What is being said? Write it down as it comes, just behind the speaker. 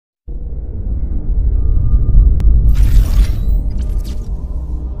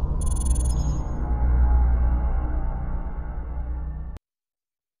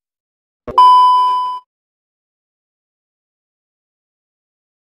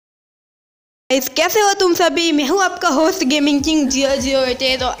कैसे हो तुम सभी। मैं हूं आपका होस्ट गेमिंग किंग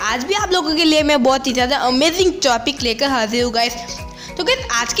 008। तो आज भी आप लोगों के लिए मैं बहुत ही ज़्यादा अमेजिंग टॉपिक लेकर हाजिर हूँ गाइस। तो गाइस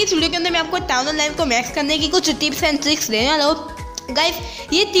आज की वीडियो के अंदर मैं आपको टाउन ऑनलाइन को मैक्स करने की कुछ टिप्स एंड ट्रिक्स देने वाला हूँ गाइस।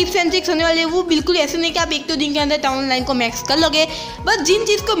 ये टिप्स एंड ट्रिक्स होने वाले हैं वो बिल्कुल ऐसे नहीं कि आप एक दो दिन के अंदर टाउन ऑनलाइन को मैक्स कर लोगे। बस जिन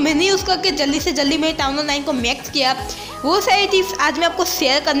चीज़ को मैंने यूज़ करके जल्दी से जल्दी मैं टाउन ऑनलाइन को मैक्स किया वो सारी टिप्स आज मैं आपको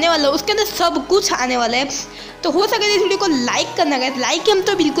शेयर करने वाला हूँ। उसके अंदर सब कुछ आने वाला है। तो हो सके इस वीडियो को लाइक करना गाइस। लाइक हम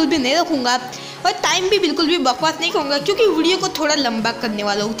तो बिल्कुल भी नहीं रखूँगा और टाइम भी बिल्कुल भी बकवास नहीं कहूँगा क्योंकि वीडियो को थोड़ा लंबा करने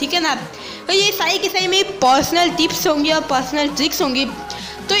वाला हूँ, ठीक है ना। और ये सारी की सारी मेरी पर्सनल टिप्स होंगी और पर्सनल ट्रिक्स होंगी।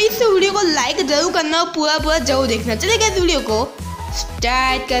 तो इस वीडियो को लाइक जरूर करना और पूरा जरूर देखना। चलिए इस वीडियो को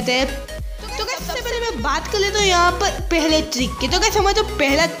स्टार्ट करते हैं। तो गाइस सबसे पहले मैं बात कर लेता हूँ यहाँ पर पहले ट्रिक की। तो गाइस हमारा जो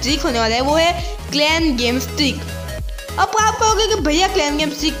पहला ट्रिक होने वाला है वो है क्लैन गेम्स ट्रिक। अब आप कहोगे कि भैया क्लैन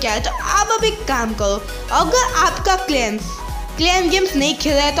गेम्स ट्रिक क्या है, तो आप अब एक काम करो। अगर आपका क्लैन गेम्स नहीं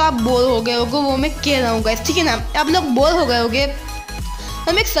खेल रहा है तो आप बोर हो गए होगे, वो मैं कह रहा हूँ गाइस, ठीक है ना। आप लोग बोर हो गए होगे।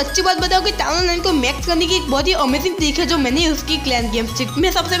 हम एक सच्ची बात बताओ कि टाउन ऑनलाइन को मैक्स करने की एक बहुत ही अमेजिंग ट्रिक है जो मैंने यूज़ की क्लैन गेम्स ट्रिक।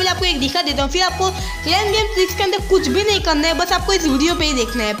 मैं सबसे पहले आपको एक दिखा देता हूँ, फिर आपको क्लैन गेम्स ट्रिक्स के अंदर कुछ भी नहीं करना है, बस आपको इस वीडियो पे ही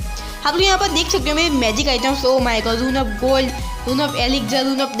देखना है। आप लोग यहाँ पर देख सकते हो मेरे magic items. Oh my God, रून of gold, रून of elixir,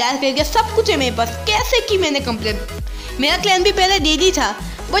 रून of dark elixir, सब कुछ है मेरे पास। कैसे की मैंने कंप्लेंट। मेरा क्लैन भी पहले दे दी था,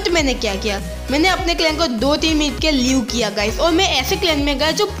 बट मैंने क्या किया, मैंने अपने क्लैन को 2-3 मिनट के लीव किया गाइस। और मैं ऐसे क्लैन में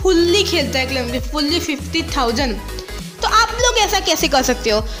गया जो फुल्ली खेलता है क्लैन में, फुल्ली 50,000। तो आप लोग ऐसा कैसे कर सकते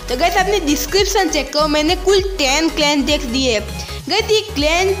हो। तो गाइस आपने डिस्क्रिप्शन चेक करो, मैंने कुल 10 क्लैन टैग्स दिए गाइस। ये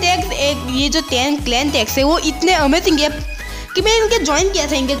क्लैन टैग्स ये जो 10 क्लैन टैग्स है वो इतने अमेजिंग है कि मैं इनके ज्वाइन किया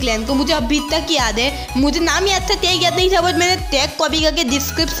था इनके क्लैन को। मुझे अभी तक याद है, मुझे नाम याद था, टैग याद नहीं था, बट मैंने टैग कॉपी करके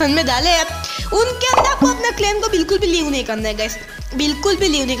डिस्क्रिप्शन में डाले हैं। उनके अंदर आपको अपना क्लैन को बिल्कुल भी लीव नहीं करना है गाइस, बिल्कुल भी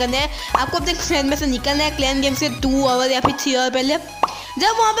लीव नहीं करना है। आपको अपने क्लैन में से निकलना है क्लैन गेम से 2 आवर या फिर 3 आवर पहले,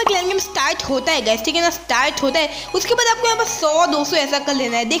 जब वहाँ पर क्लैन गेम स्टार्ट होता है गाइस, ठीक है ना, स्टार्ट होता है। उसके बाद आपको यहाँ पर 100-200 ऐसा कर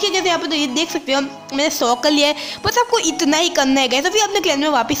लेना है। देखिए कैसे यहाँ पर, तो ये देख सकते हो मैंने 100 कर लिया है। बस आपको इतना ही करना है गाइस, तो फिर अपने क्लैन में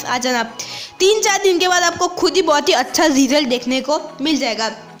वापस आ जाना। 3-4 दिन के बाद आपको खुद ही बहुत ही अच्छा रिजल्ट देखने को मिल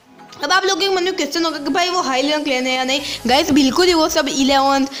जाएगा। अब आप लोगों के मन में क्वेश्चन होगा कि भाई वो हाई लेवल क्लैन है या नहीं। गाइस बिल्कुल ही वो सब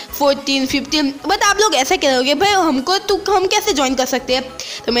 11, 14, 15। बट आप लोग ऐसा कह रहे भाई हम कैसे ज्वाइन कर सकते हैं।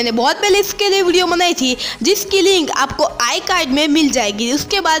 तो मैंने बहुत पहले इसके लिए वीडियो बनाई थी जिसकी लिंक आपको आई कार्ड में मिल जाएगी।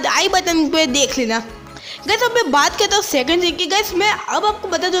 उसके बाद आई बटन पे देख लेना गाइस। अब मैं बात करता हूँ सेकंड थिंग की गाइस। मैं अब आपको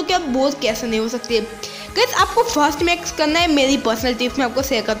बता दूँ कि आप बोर कैसे नहीं हो सकते गाइस। आपको फर्स्ट मैक्स करना है। मेरी पर्सनल टिप्स मैं आपको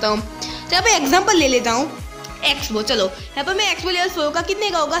शेयर करता हूँ। तो यहाँ पे एग्जाम्पल ले लेता हूँ एक्सपो। चलो यहाँ पर मैं एक्सपो लेवल 4 का कितने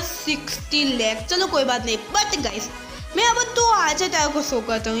का होगा, 60 लाख। चलो कोई बात नहीं। बट गाइस मैं यहाँ पर 2 आर्चर को शो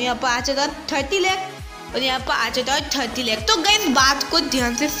करता हूँ। यहाँ पर आर्चर 30 लाख और यहाँ पर आर्चर 30 लाख। तो गाइस बात को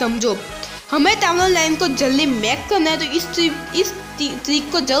ध्यान से समझो, हमें टाउन ऑनलाइन को जल्दी मैक करना है। तो इस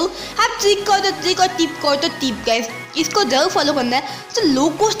ट्रिक को जरूर आप ट्रिक करो तो ट्रिक और टिप करो तो टिप गाइस, इसको जरूर फॉलो करना है। तो लो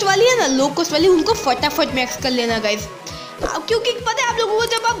कॉस्ट वाली है ना, लो कॉस्ट वाली उनको फटाफट मैक्स कर लेना गाइस। क्योंकि पता है आप लोगों को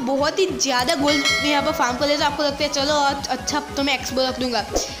जब आप बहुत ही ज़्यादा गोल्ड यहाँ पर फार्म कर ले तो आपको लगता है चलो अच्छा तो मैं एक्सपो रख लूँगा।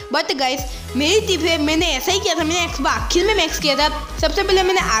 बट गाइस मेरी टिप है, मैंने ऐसा ही किया था। मैंने एक्सपो आखिर में मैक्स किया था। सबसे पहले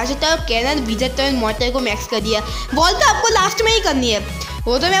मैंने आर्चर, कैनन, विजेटर और मॉर्टर को मैक्स कर दिया। वॉल तो आपको लास्ट में ही करनी है,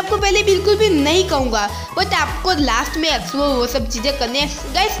 वो तो मैं आपको पहले बिल्कुल भी नहीं कहूँगा, बट आपको लास्ट में एक्सपो वो सब चीज़ें करनी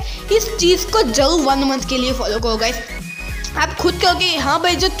है गाइस। इस चीज़ को जरूर 1 मंथ के लिए फॉलो करो गाइस। आप खुद कहोगे हाँ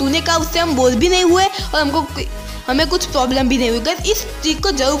भाई जो तूने कहा उससे हम बोर भी नहीं हुए और हमें कुछ प्रॉब्लम भी नहीं हुई गाइस। इस ट्रिक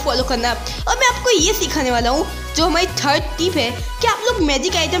को जरूर फॉलो करना। और मैं आपको ये सिखाने वाला हूँ जो हमारी थर्ड टिप है कि आप लोग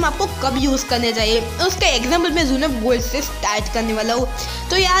मैजिक आइटम आपको कब यूज़ करने चाहिए। उसका एग्जाम्पल मैं रून ऑफ गोल्ड से स्टार्ट करने वाला हूँ।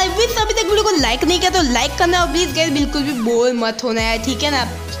 तो यार प्लीज़ अभी तक वीडियो को लाइक नहीं किया तो लाइक करना और प्लीज़ गाइस बिल्कुल भी बोर मत होना है, ठीक है ना।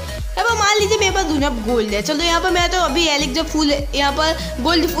 अब मान लीजिए मेरे पास रून ऑफ गोल्ड है। चलो यहाँ पर मैं तो अभी एलिक्सर फुल है, यहाँ पर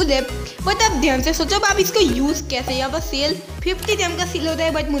गोल्ड फुल है। बट आप ध्यान से सोचो आप इसको यूज़ कैसे। यहाँ पर सेल 50 टाइम का सेल होता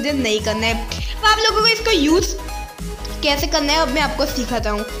है बट मुझे नहीं करना है। अब आप लोगों को इसको यूज़ कैसे करना है अब मैं आपको सिखाता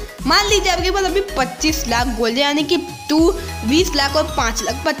हूँ। मान लीजिए आपके पास अभी 25 लाख गोल्ड है, यानी कि 20 लाख और 5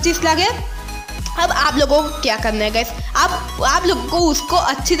 लाख 25 लाख है। अब आप लोगों को क्या करना है गाइस, आप लोगों को उसको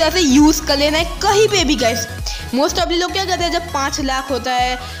अच्छी तरह से यूज़ कर लेना है कहीं पे भी गाइस। मोस्ट ऑफ लोग क्या करते हैं जब 5 लाख होता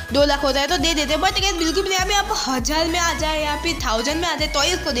है 2 लाख होता है तो दे देते हैं। बट गाइस बिल्कुल भी नहीं। अभी आप 1000 में आ जाए या फिर 1000 में आ जाए तो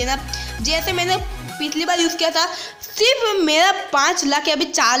ही उसको देना। जैसे मैंने पिछली बार यूज़ किया था, सिर्फ मेरा 5 लाख या अभी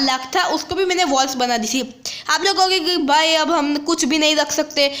 4 लाख था, उसको भी मैंने वॉल्स बना दी थी। आप लोग कहोगे कि भाई अब हम कुछ भी नहीं रख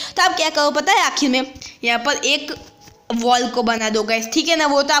सकते, तो आप क्या करो पता है, आखिर में यहाँ पर एक वॉल को बना दो गाइस, ठीक है ना।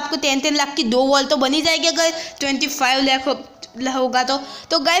 वो तो आपको 10 लाख की 2 वॉल तो बनी जाएगी अगर 25 लाख होगा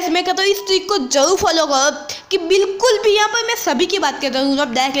तो गाइस मैं कहता हूँ इस ट्रिक को जरूर फॉलो करो कि बिल्कुल भी यहाँ पर मैं सभी की बात करता हूँ, रून of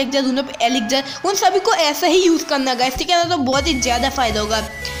dark elixir, रून of elixir, उन सभी को ऐसा ही यूज़ करना गाइस, ठीक है ना। तो बहुत ही ज़्यादा फायदा होगा।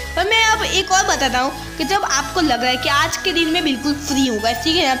 पर मैं अब एक और बताता हूँ कि जब आपको लग रहा है कि आज के दिन में बिल्कुल फ्री हूँ गाइस,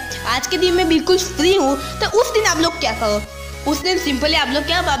 ठीक है ना, आज के दिन में बिल्कुल फ्री हूँ, तो उस दिन आप लोग क्या करो, उस दिन सिंपली आप लोग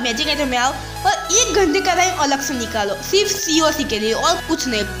क्या, मैजिक आइटम में आओ और 1 घंटे का टाइम अलग से निकालो सिर्फ COC के लिए और कुछ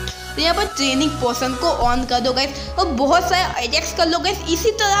नहीं। तो यहाँ पर ट्रेनिंग पोर्शन को ऑन कर दो गाइस और बहुत सारे अटैक्स कर लो गाइस।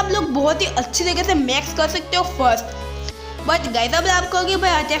 इसी तरह आप लोग बहुत ही अच्छी तरीके से मैक्स कर सकते हो फर्स्ट। बट गाइस अब आप कहोगे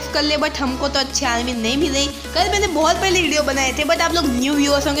भाई अटैक्स कर ले, बट हमको तो अच्छी आर्मी नहीं मिल रही। गाइस मैंने बहुत पहले वीडियो बनाए थे, बट आप लोग न्यू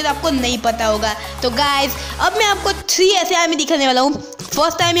व्यूअर्स होंगे तो आपको नहीं पता होगा। तो गाइस अब मैं आपको 3 ऐसे आर्मी दिखाने वाला हूँ।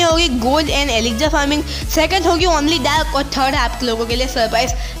 फर्स्ट आर्मी होगी gold and elixir farming, second होगी ओनली डार्क और थर्ड है आप लोगों के लिए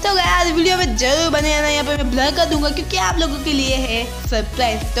सरप्राइज। तो गाइस वीडियो में जरूर बने रहना, यहाँ पे मैं ब्लर कर दूंगा क्योंकि आप लोगों के लिए है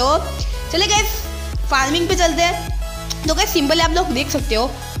सरप्राइज। तो चलिए गाइस फार्मिंग पे चलते हैं। तो गाइस सिंपल आप लोग देख सकते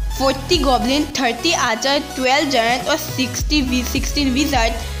हो 40 गॉब्लिन, 30 आर्चर, 12 जायंट और 16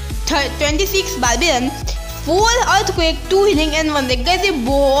 wizard, 26 बार्बियन, 4 earthquake, 2 healing and 1 rake. Guys ये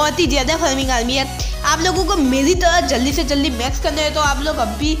बहुत ही ज़्यादा फार्मिंग आर्मी है। आप लोगों को मेरी तरह जल्दी से जल्दी मैक्स करना है तो आप लोग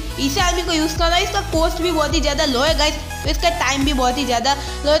अभी इस आर्मी को यूज़ करना है। इसका कॉस्ट भी बहुत ही ज़्यादा लो है गाइस, तो इसका टाइम भी बहुत ही ज़्यादा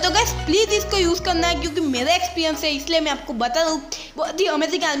लो है। तो गाइस प्लीज़ इसको यूज़ करना है क्योंकि मेरा एक्सपीरियंस है, इसलिए मैं आपको बता रहा हूँ। बहुत ही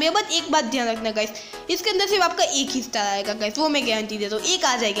अमेजिंग आर्मी है। बट एक बात ध्यान रखना गाइस, इसके अंदर सिर्फ आपका 1 ही स्टार आएगा गाइस, वो मैं गारंटी देता हूँ, 1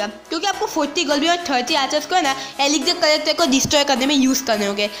 आ जाएगा क्योंकि आपको 40 गोल्ड और 30 आर्चर्स को है ना एलिक्सर कलेक्टर को डिस्ट्रॉय करने में यूज़ करने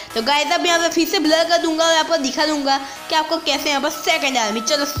होंगे। तो गाइस अब यहाँ पे फिर से ब्लर कर दूंगा और आपको दिखा दूंगा कि आपको कैसे यहाँ पर सेकंड आर्मी,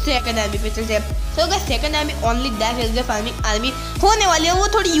 चलो सेकंड आर्मी पे चलते हैं। तो guys second army only dark elixir farming army होने वाली है, वो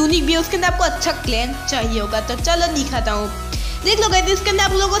थोड़ी यूनिक भी है, उसके अंदर आपको अच्छा क्लैन चाहिए होगा। तो चलो दिखाता हूँ, देख लो गाइस इसके अंदर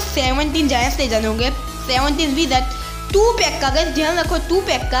आप लोगों को 17 जायंट्स ले जाने होंगे, 17 विजार्ड, 2 पैक का गाइस ध्यान रखो, 2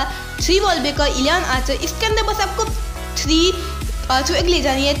 पैक का, 3 वॉल ब्रेकर, 11 आर्चर। इसके अंदर बस आपको 3 अर्थक्वेक ले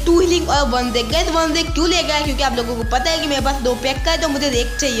जानी है, 2 हीलिंग और 1 रेक। गाइस 1 रेक क्यों ले गया, क्योंकि आप लोगों को पता है कि मेरे पास 2 पैक का है तो मुझे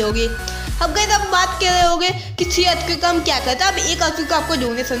रेक चाहिए होगी। अब गाइस आप बात कर रहे होगे कि 3 अर्थक्वेक हम क्या करते हैं, अब 1 अर्थक्वेक को आपको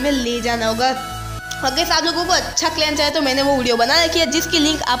डोनेशन में ले जाना होगा। अगर आप लोगों को अच्छा क्लैन चाहिए तो मैंने वो वीडियो बना रखी है जिसकी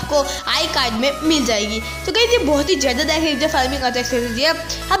लिंक आपको आई कार्ड में मिल जाएगी। तो गाइस ये बहुत ही ज़्यादा डार्क एलिक्सर फार्मिंग अटैक है,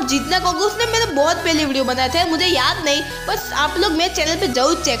 आप जितना कहोगे उसने मैंने बहुत पहले वीडियो बनाए थे, मुझे याद नहीं, बस आप लोग मेरे चैनल पे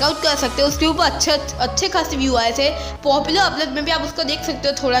जरूर चेकआउट कर सकते हो। उसके ऊपर अच्छे खासे व्यू आए थे, पॉपुलर अपलोड में भी आप उसको देख सकते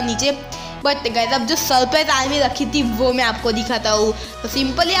हो थोड़ा नीचे। बट गाइस अब जो सरप्राइज आर्मी रखी थी वो मैं आपको दिखाता हूँ। तो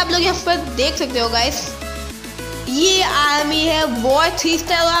सिंपली आप लोग यहाँ पर देख सकते हो गाइस, ये आर्मी है वॉर 3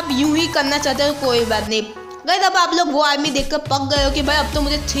 स्टार। आप यूं ही करना चाहते हो कोई बात नहीं गाइस, अब आप लोग वो आर्मी देखकर पक गए हो कि भाई अब तो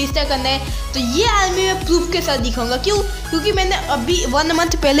मुझे 3 स्टार करना है। तो ये आर्मी मैं प्रूफ के साथ दिखाऊंगा, क्यों, क्योंकि मैंने अभी 1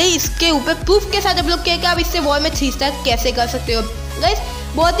 मंथ पहले इसके ऊपर प्रूफ के साथ आप लोग क्या आप इससे वॉर में 3 स्टार कैसे कर सकते हो। गाइस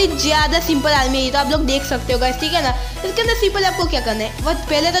बहुत ही ज़्यादा सिंपल आर्मी है, तो आप लोग देख सकते हो गाइस, ठीक है ना। इसके अंदर सिंपल आपको क्या करना है, बस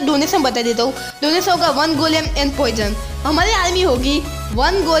पहले तो डोनेशन बता देता हूँ। डोनेशन होगा 1 गोलेम एंड पॉइजन। हमारी आर्मी होगी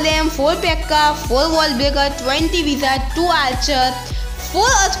 1 गोलेम, 4 पैक का, 4 wall breaker, 20 wizard, 2 Archer,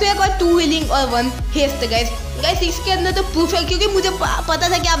 4 earthquake और 2 हीलिंग और 1 हेस्ट। गाइस इसके अंदर तो प्रूफ है, क्योंकि मुझे पता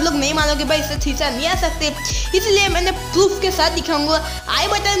था कि आप लोग नहीं मानोगे भाई इससे 3 स्टार नहीं आ सकते, इसलिए मैंने प्रूफ के साथ दिखाऊंगा। आई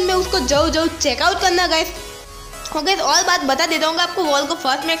बटन में उसको जरूर चेकआउट करना गाइस। ओके और बात बता देता हूँ, आपको वॉल को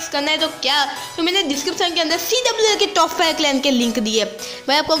फर्स्ट मैक्स करना है तो क्या, तो मैंने डिस्क्रिप्शन के अंदर CWL के टॉप 5 क्लैन के लिंक दिए।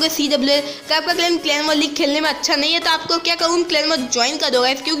 भाई आपको अगर CWL का आपका क्लैन वो लीग खेलने में अच्छा नहीं है तो आपको क्या करूँ, उन क्लैन में ज्वाइन कर दो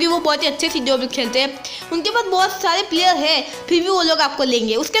गाइस, क्योंकि वो बहुत ही अच्छे CWL खेलते हैं, उनके पास बहुत सारे प्लेयर है, फिर भी वो लोग आपको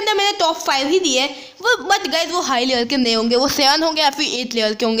लेंगे। उसके अंदर मैंने टॉप 5 ही दिए वो, बट गाइस वो हाई लेवल के नहीं होंगे, वो 7 होंगे या फिर 8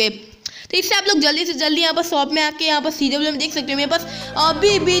 लेवल के होंगे। तो इससे आप लोग जल्दी से जल्दी यहाँ पर शॉप में आके यहाँ पर CWL में देख सकते हो, मेरे पास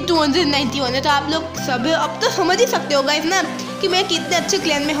अभी भी 291 है। तो आप लोग सब अब तो समझ ही सकते हो गाइस ना कि मैं कितने अच्छे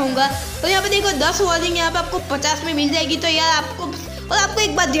क्लैन में होऊंगा। तो यहाँ पे देखो 10 वॉर्निंग यहाँ पे आपको 50 में मिल जाएगी। तो यार आपको, और आपको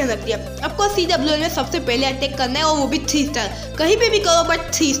एक बात ध्यान रखनी है, आपको CWL में सबसे पहले अटैक करना है और वो भी 3 स्टार, कहीं पे भी करो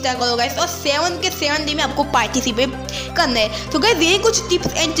बट 3 स्टार करो गाइस, और 7 के 7 डे में आपको पार्टिसिपेट करना है। तो गाइस यही कुछ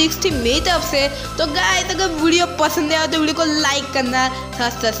टिप्स एंड ट्रिक्स थी मेरी तरफ से। तो गाइस अगर वीडियो पसंद आया तो वीडियो को लाइक करना,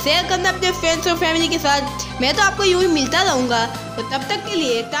 साथ साथ शेयर करना अपने फ्रेंड्स और फैमिली के साथ। मैं तो आपको यूँ ही मिलता रहूँगा, तो तब तक के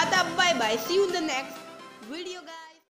लिए tata bye bye, C you in the next.